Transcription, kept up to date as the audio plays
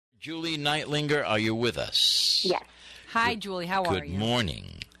Julie Nightlinger, are you with us? Yes. Hi, Julie. How are you? Good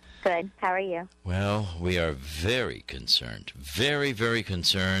morning. Good. How are you? Well, we are very concerned, very, very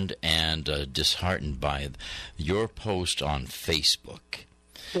concerned and disheartened by your post on Facebook.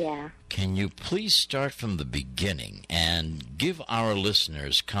 Yeah. Can you please start from the beginning and give our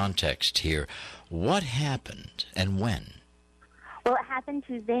listeners context here? What happened and when? Well, it happened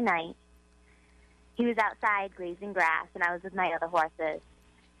Tuesday night. He was outside grazing grass, and I was with my other horses.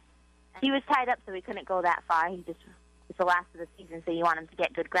 He was tied up, so we couldn't go that far. It's the last of the season, so you want him to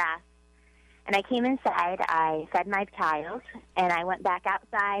get good grass. And I came inside, I fed my child, and I went back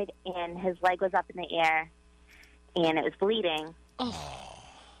outside, and his leg was up in the air, and it was bleeding. Oh.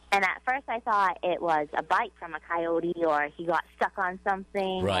 And at first I thought it was a bite from a coyote, or he got stuck on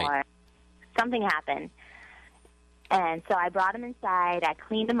something, Right. or something happened. And so I brought him inside, I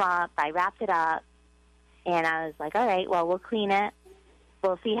cleaned him up, I wrapped it up, and I was like, all right, well, we'll clean it.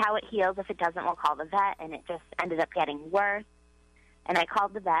 We'll see how it heals. If it doesn't, we'll call the vet. And it just ended up getting worse. And I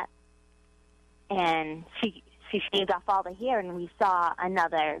called the vet, and she shaved off all the hair, and we saw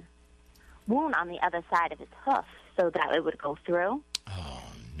another wound on the other side of his hoof so that it would go through. Oh,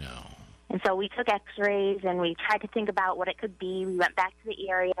 no. And so we took x-rays, and we tried to think about what it could be. We went back to the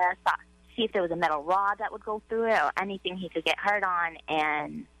area, see if there was a metal rod that would go through it or anything he could get hurt on,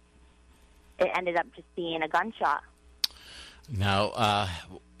 and it ended up just being a gunshot. Now,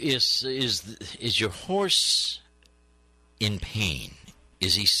 is your horse in pain?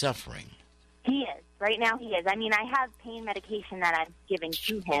 Is he suffering? He is. Right now he is. I mean, I have pain medication that I'm giving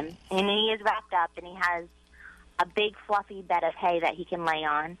to him, and he is wrapped up, and he has a big fluffy bed of hay that he can lay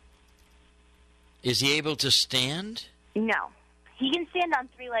on. Is he able to stand? No. He can stand on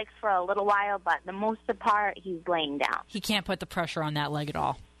three legs for a little while, but the most of the part, he's laying down. He can't put the pressure on that leg at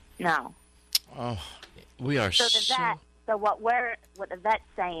all. No. Oh, we are So what the vet's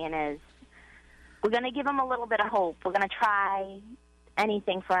saying is, we're going to give him a little bit of hope. We're going to try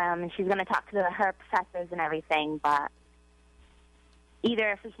anything for him, and she's going to talk to her professors and everything, but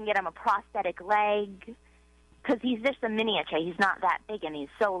either if we can get him a prosthetic leg, because he's just a miniature. He's not that big, and he's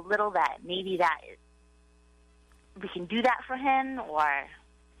so little that maybe we can do that for him, or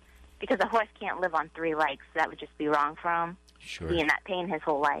because a horse can't live on three legs, so that would just be wrong for him. Sure. Be in that pain his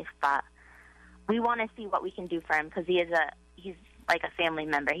whole life, but we want to see what we can do for him because he's like a family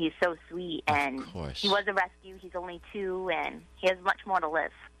member. He's so sweet, and Of course. he was a rescue. He's only 2, and he has much more to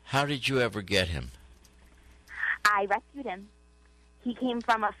live. How did you ever get him? I rescued him. He came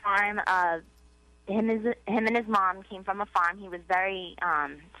from a farm of him and his mom came from a farm. He was very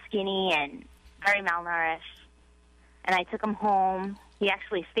skinny and very malnourished, and I took him home. He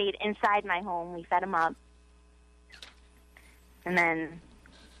actually stayed inside my home. We fed him up, and then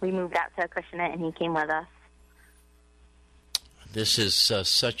we moved out to Acushnet, and he came with us. This is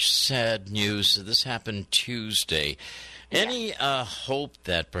such sad news. This happened Tuesday. Any hope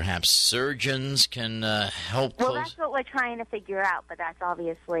that perhaps surgeons can help? Well, that's what we're trying to figure out, but that's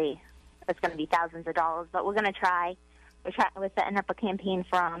obviously, it's going to be thousands of dollars. But we're going to try. We're setting up a campaign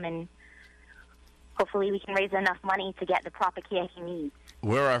for him, and hopefully we can raise enough money to get the proper care he needs.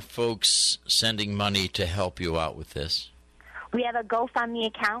 Where are folks sending money to help you out with this? We have a GoFundMe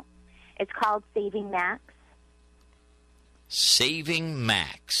account. It's called Saving Max. Saving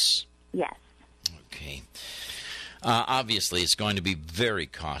Max. Yes. Okay. Obviously, it's going to be very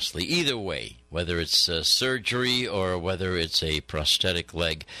costly. Either way, whether it's surgery or whether it's a prosthetic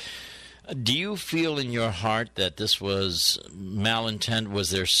leg. Do you feel in your heart that this was malintent?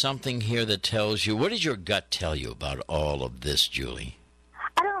 Was there something here that tells you? What did your gut tell you about all of this, Julie?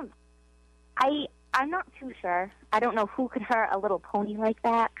 I'm not too sure. I don't know who could hurt a little pony like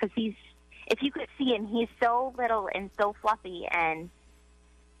that, because if you could see him, he's so little and so fluffy, and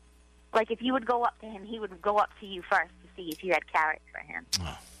like if you would go up to him, he would go up to you first to see if you had carrots for him.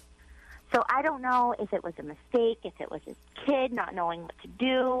 Oh. So I don't know if it was a mistake, if it was his kid not knowing what to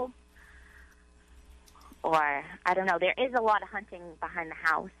do, or I don't know. There is a lot of hunting behind the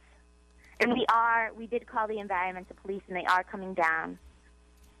house, and we did call the environmental police, and they are coming down.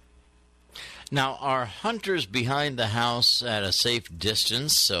 Now, are hunters behind the house at a safe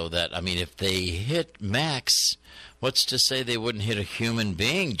distance so that, I mean, if they hit Max, what's to say they wouldn't hit a human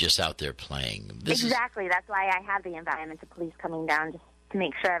being just out there playing? Exactly. That's why I have the environmental police coming down, just to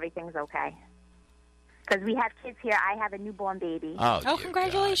make sure everything's okay. Because we have kids here. I have a newborn baby. Oh,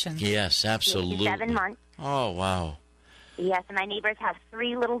 congratulations. God. Yes, absolutely. He's 7 months. Oh, wow. Yes, and my neighbors have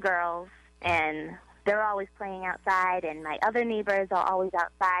 3 little girls, and they're always playing outside, and my other neighbors are always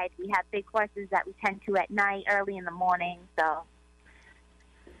outside. We have big horses that we tend to at night, early in the morning, so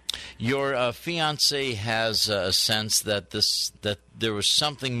Your fiance has a sense that there was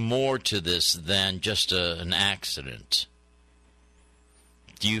something more to this than just an accident.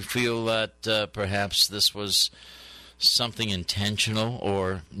 Do you feel that perhaps this was something intentional,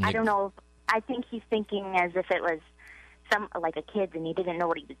 or I don't know. I think he's thinking as if it was like a kid and he didn't know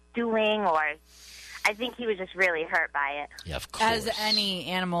what he was doing, or I think he was just really hurt by it. Yeah, of course. As any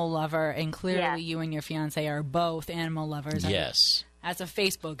animal lover, and clearly you and your fiance are both animal lovers. Yes. As a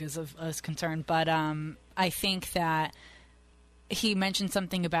Facebook is concerned, but I think that he mentioned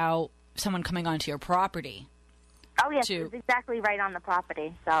something about someone coming onto your property. Oh yes, it's exactly right on the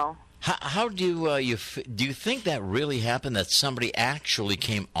property. So how do you think that really happened? That somebody actually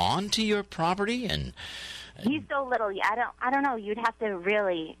came onto your property? And he's so little. I don't know. You'd have to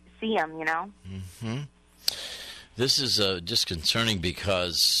really see him, you know. Mm-hmm. This is just concerning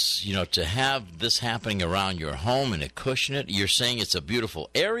because, to have this happening around your home in Acushnet, you're saying it's a beautiful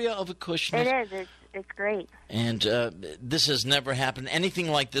area of Acushnet? It is. It's great. And this has never happened.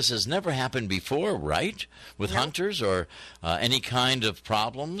 Anything like this has never happened before, right? With hunters or any kind of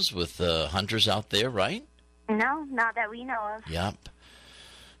problems with hunters out there, right? No, not that we know of. Yep.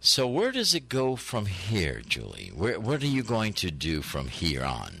 So where does it go from here, Julie? What are you going to do from here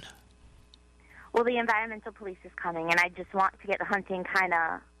on? Well, the environmental police is coming, and I just want to get the hunting kind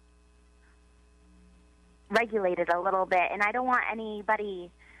of regulated a little bit. And I don't want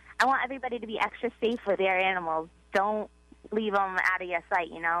I want everybody to be extra safe with their animals. Don't leave them out of your sight,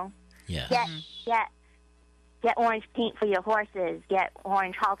 you know? Yes. Get orange paint for your horses. Get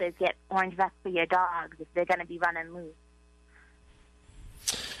orange halters. Get orange vests for your dogs if they're going to be running loose.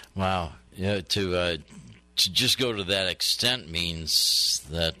 Wow. To just go to that extent means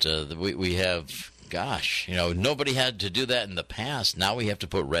that we have, gosh, nobody had to do that in the past. Now we have to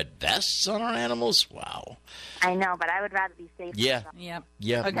put red vests on our animals? Wow. I know, but I would rather be safe. Yeah.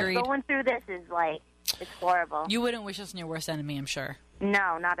 Yep. Agreed. Going through this is it's horrible. You wouldn't wish us on your worst enemy, I'm sure.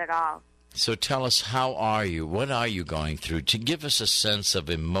 No, not at all. So tell us, how are you? What are you going through? To give us a sense of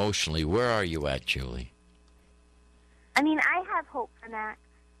emotionally, where are you at, Julie? I mean, I have hope for Max.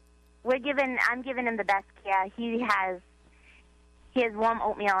 I'm giving him the best care. He has warm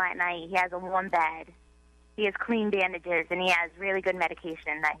oatmeal at night. He has a warm bed. He has clean bandages, and he has really good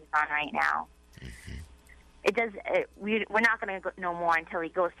medication that he's on right now. Mm-hmm. We're not going to know more until he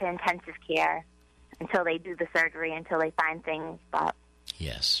goes to intensive care, until they do the surgery, until they find things. But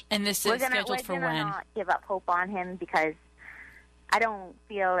yes, and this is scheduled for when? We're going to not give up hope on him because I don't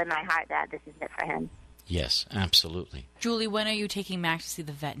feel in my heart that this is it for him. Yes, absolutely. Julie, when are you taking Max to see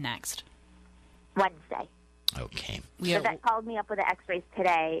the vet next? Wednesday. Okay. The vet called me up with the x-rays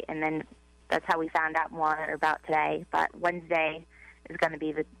today, and then that's how we found out more about today. But Wednesday is going to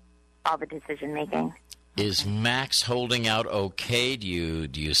be all the decision-making. Is Max holding out okay? Do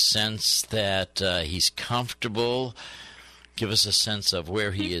you sense that he's comfortable? Give us a sense of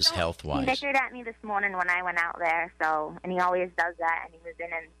where he is health-wise. He nickered at me this morning when I went out there, and he always does that, and he was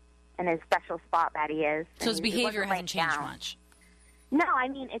in his special spot that he is. So his behavior hasn't changed much? No, I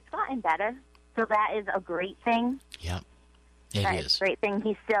mean, it's gotten better, so that is a great thing. Yep, it is. A great thing.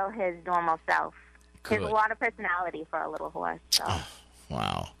 He's still his normal self. Good. He has a lot of personality for a little horse. So. Oh,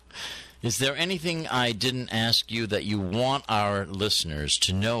 wow. Is there anything I didn't ask you that you want our listeners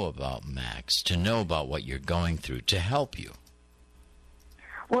to know about Max, to know about what you're going through, to help you?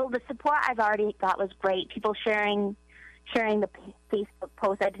 Well, the support I've already got was great. People sharing the Facebook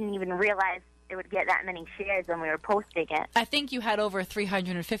post. I didn't even realize it would get that many shares when we were posting it. I think you had over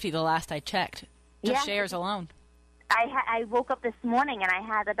 350 the last I checked. Just shares alone. I woke up this morning and I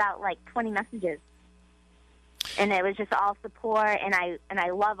had about 20 messages. And it was just all support, and I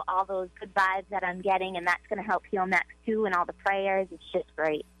love all those good vibes that I'm getting, and that's going to help heal Max too, and all the prayers. It's just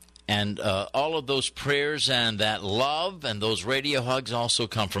great. And all of those prayers and that love and those radio hugs also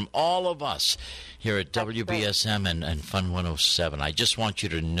come from all of us here at WBSM and Fun 107. I just want you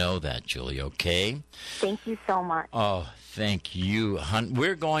to know that, Julie, okay? Thank you so much. Oh, thank you.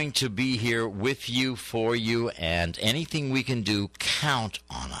 We're going to be here with you, for you, and anything we can do, count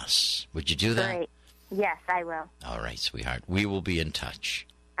on us. Would you do that? Great. Yes, I will. All right, sweetheart. We will be in touch.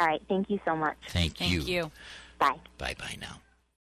 All right. Thank you so much. Thank you. Thank you. Bye. Bye-bye now.